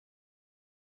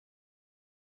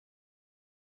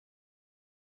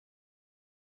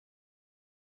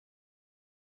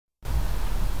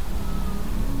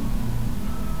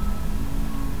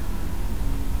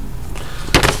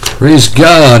Praise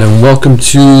God and welcome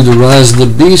to the Rise of the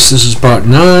Beast. This is part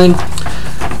 9,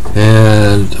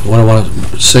 and what I want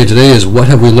to say today is, what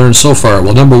have we learned so far?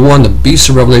 Well, number 1, the beast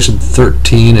of Revelation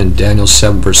 13 and Daniel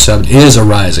 7 verse 7 is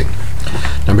arising.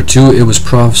 Number 2, it was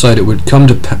prophesied it would come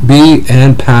to be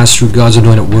and pass through God's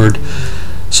anointed word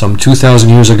some 2,000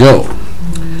 years ago.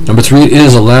 Number 3, it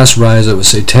is the last rise of a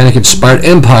satanic inspired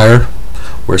empire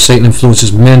where Satan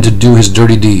influences men to do his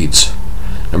dirty deeds.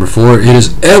 Number 4, it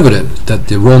is evident that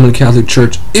the Roman Catholic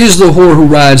Church is the whore who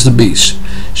rides the beast.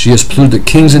 She has polluted the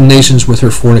kings and nations with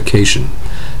her fornication.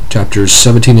 Chapters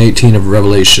 17-18 of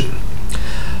Revelation.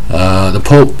 The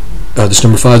Pope, this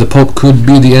number 5, the Pope could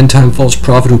be the end-time false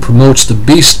prophet who promotes the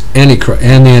beast and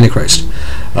the Antichrist.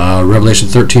 Revelation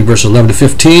 13 verse 11 to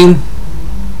 15.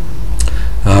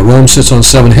 Rome sits on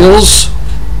 7 hills,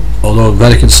 although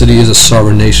Vatican City is a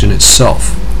sovereign nation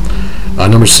itself.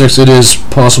 Number 6, it is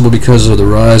possible because of the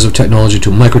rise of technology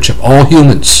to microchip all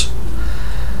humans,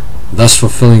 thus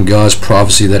fulfilling God's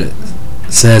prophecy that it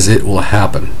says it will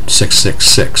happen.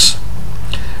 666.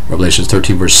 Revelation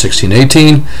 13 verse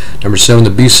 16-18. Number 7, the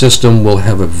beast system will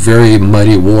have a very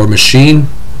mighty war machine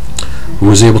who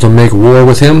is able to make war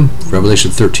with him. Revelation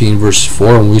 13 verse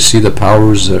 4, and we see the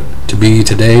powers to be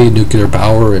today, nuclear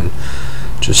power and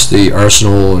just the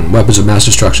arsenal and weapons of mass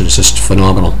destruction. It's just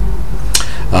phenomenal.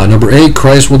 Number 8,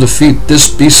 Christ will defeat this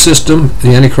beast system,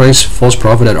 the Antichrist, false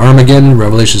prophet, at Armageddon.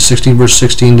 Revelation 16 verse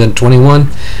 16 to 21.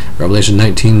 Revelation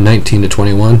 19 to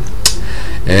 21.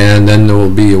 And then there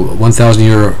will be a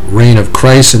 1,000-year reign of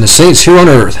Christ and the saints here on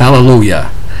earth.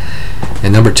 Hallelujah.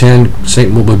 And number 10,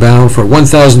 Satan will be bound for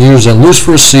 1,000 years and loose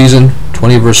for a season.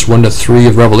 20 verse 1 to 3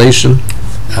 of Revelation.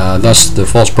 Thus the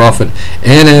false prophet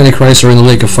and Antichrist are in the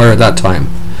lake of fire at that time.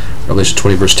 Revelation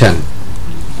 20 verse 10.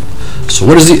 So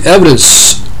what is the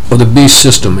evidence of the beast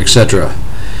system, etc.?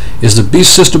 Is the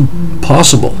beast system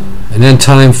possible? An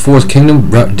end-time fourth kingdom,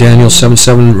 Daniel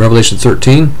 7:7, Revelation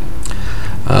 13.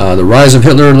 The rise of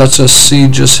Hitler lets us see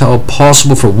just how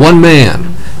possible for one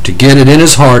man to get it in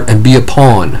his heart and be a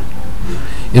pawn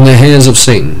in the hands of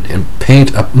Satan and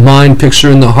paint a mind picture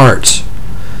in the hearts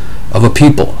of a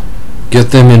people.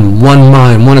 Get them in one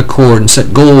mind, one accord, and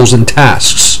set goals and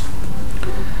tasks.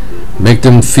 Make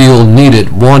them feel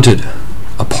needed, wanted,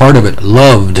 a part of it,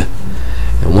 loved.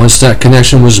 And once that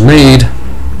connection was made,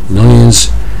 millions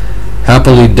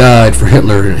happily died for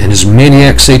Hitler and his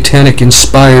maniac, satanic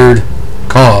inspired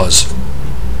cause.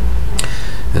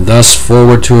 And thus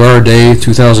forward to our day,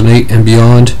 2008 and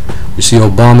beyond, we see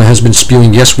Obama has been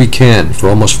spewing "yes we can" for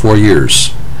almost 4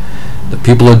 years. The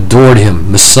people adored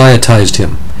him, messiahtized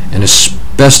him, and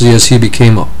especially as he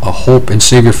became a hope and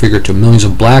savior figure to millions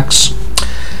of blacks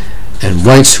and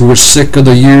whites who were sick of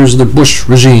the years of the Bush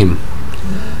regime.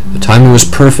 The timing was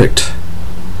perfect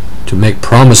to make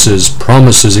promises,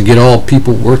 and get all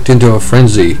people worked into a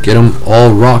frenzy, get them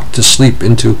all rocked to sleep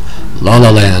into La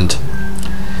La Land,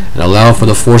 and allow for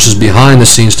the forces behind the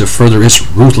scenes to further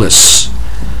its ruthless,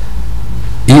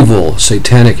 evil,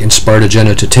 satanic inspired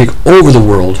agenda to take over the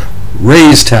world,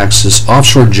 raise taxes,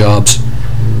 offshore jobs,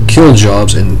 kill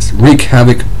jobs, and wreak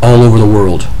havoc all over the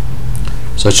world,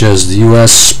 such as the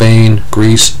US, Spain,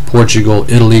 Greece, Portugal,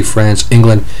 Italy, France,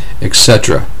 England,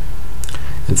 etc.,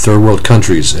 and third world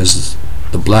countries, as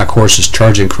the black horse is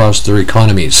charging across their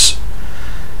economies.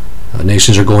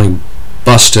 Nations are going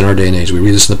bust in our day and age. We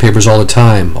read this in the papers all the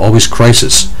time. Always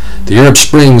crisis. The Arab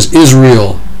Springs,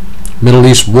 Israel, Middle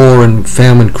East war and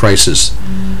famine crisis.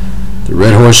 The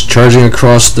red horse charging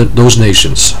across those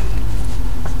nations.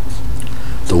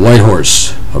 The white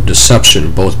horse of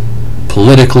deception, both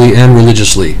politically and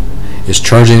religiously, is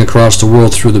charging across the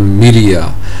world through the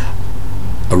media.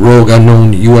 A rogue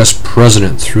unknown US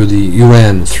president, through the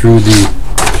UN, through the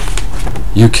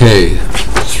UK,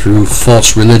 through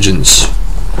false religions.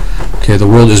 Okay, the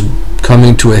world is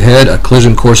coming to a head. A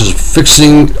collision course is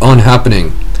fixing on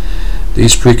happening.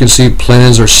 These preconceived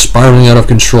plans are spiraling out of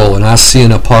control, and I see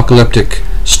an apocalyptic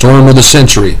storm of the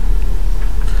century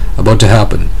about to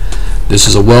happen. This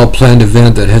is a well-planned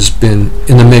event that has been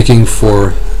in the making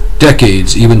for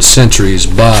decades, even centuries,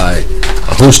 by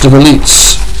a host of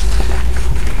elites.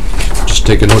 Just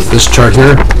take a note of this chart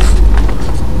here.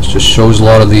 This just shows a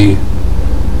lot of the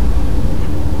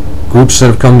groups that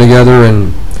have come together,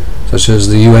 and such as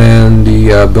the UN,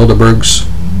 the Bilderbergs,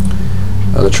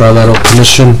 the Trilateral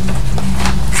Commission,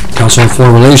 Council on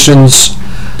Foreign Relations,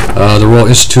 the Royal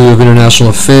Institute of International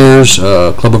Affairs,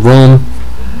 Club of Rome.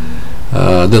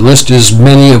 The list is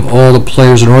many of all the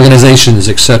players and organizations,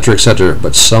 etc., etc.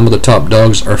 But some of the top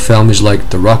dogs are families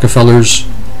like the Rockefellers,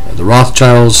 the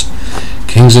Rothschilds,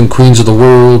 kings and queens of the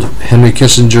world, Henry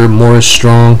Kissinger, Morris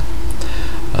Strong,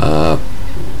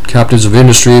 captains of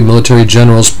industry, military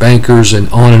generals, bankers, and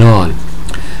on and on.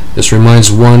 This reminds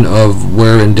one of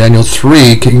where in Daniel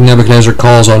 3, King Nebuchadnezzar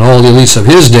calls on all the elites of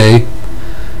his day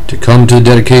to come to the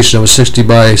dedication of a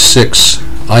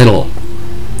 60x6 idol.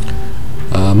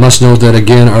 Must note that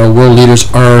again, our world leaders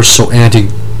are so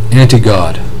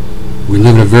anti-God. We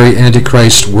live in a very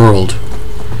antichrist world.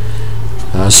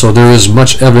 So there is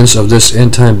much evidence of this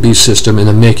end-time beast system in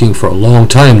the making for a long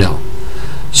time now.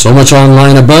 So much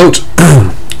online about.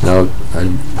 Now, I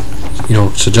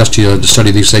suggest to you to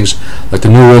study these things, like the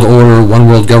New World Order, One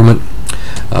World Government.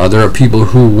 There are people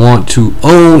who want to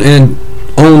own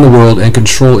the world and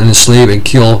control and enslave and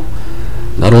kill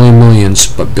not only millions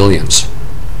but billions.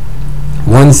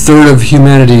 1/3 of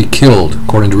humanity killed,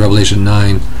 according to Revelation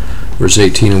 9, verse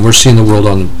 18, and we're seeing the world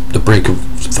on the brink of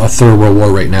a third world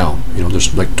war right now.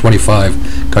 There's like 25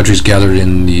 countries gathered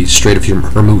in the Strait of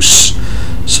Hormuz.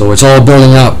 So it's all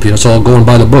building up. It's all going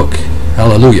by the book.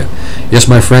 Hallelujah. Yes,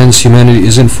 my friends, humanity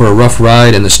is in for a rough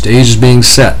ride, and the stage is being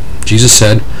set. Jesus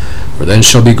said, "For then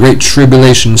shall be great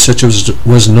tribulation, such as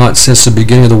was not since the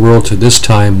beginning of the world to this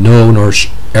time, no, nor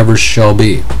ever shall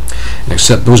be. And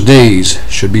except those days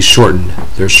should be shortened,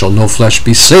 there shall no flesh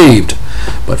be saved.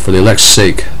 But for the elect's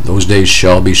sake, those days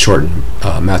shall be shortened."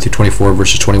 Matthew 24,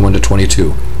 verses 21 to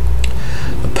 22.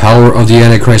 The power of the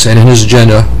Antichrist and his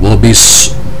agenda will be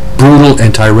brutal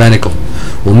and tyrannical.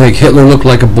 Will make Hitler look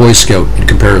like a Boy Scout in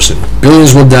comparison.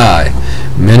 Billions will die.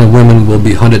 Men and women will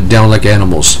be hunted down like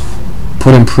animals,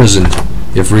 put in prison.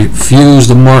 If refuse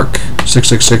the mark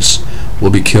 666, will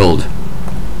be killed.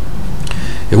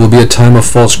 It will be a time of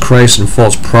false Christs and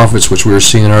false prophets, which we are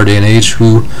seeing in our day and age,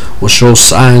 who will show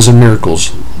signs and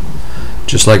miracles,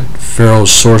 just like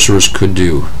Pharaoh's sorcerers could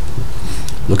do.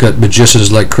 Look at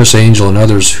magicians like Chris Angel and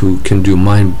others who can do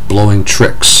mind-blowing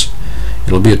tricks.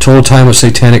 It'll be a total time of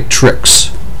satanic tricks.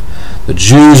 The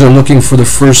Jews are looking for the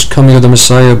first coming of the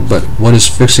Messiah, but what is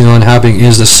fixing on happening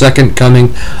is the second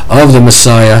coming of the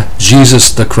Messiah, Jesus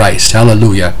the Christ.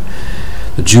 Hallelujah.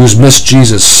 The Jews missed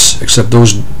Jesus, except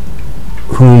those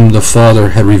whom the Father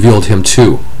had revealed him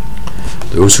to.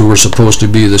 Those who were supposed to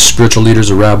be the spiritual leaders,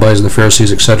 the rabbis and the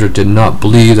Pharisees, etc., did not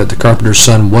believe that the carpenter's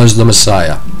son was the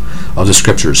Messiah of the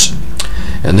Scriptures.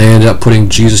 And they ended up putting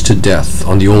Jesus to death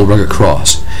on the old rugged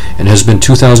cross. And it has been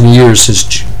 2,000 years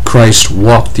since Christ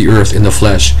walked the earth in the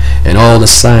flesh, and all the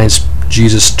signs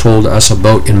Jesus told us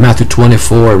about in Matthew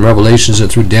 24 and Revelations and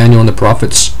through Daniel and the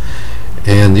prophets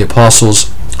and the apostles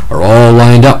are all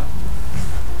lined up.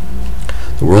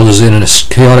 The world is in a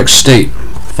chaotic state,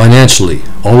 financially,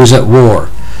 always at war.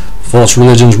 False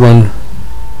religions run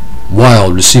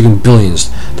wild, receiving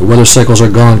billions. The weather cycles are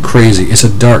gone crazy. It's a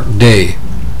dark day.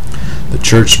 The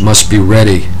church must be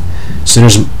ready.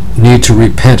 Sinners need to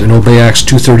repent and obey Acts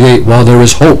 2:38 while there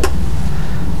is hope.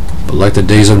 But like the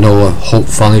days of Noah, hope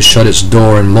finally shut its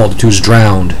door and multitudes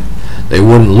drowned. They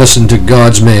wouldn't listen to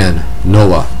God's man,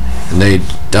 Noah, and they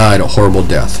died a horrible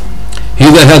death. He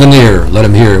that hath an ear, let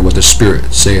him hear what the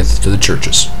Spirit saith to the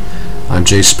churches. I'm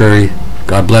J. Sperry.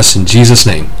 God bless in Jesus'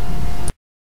 name.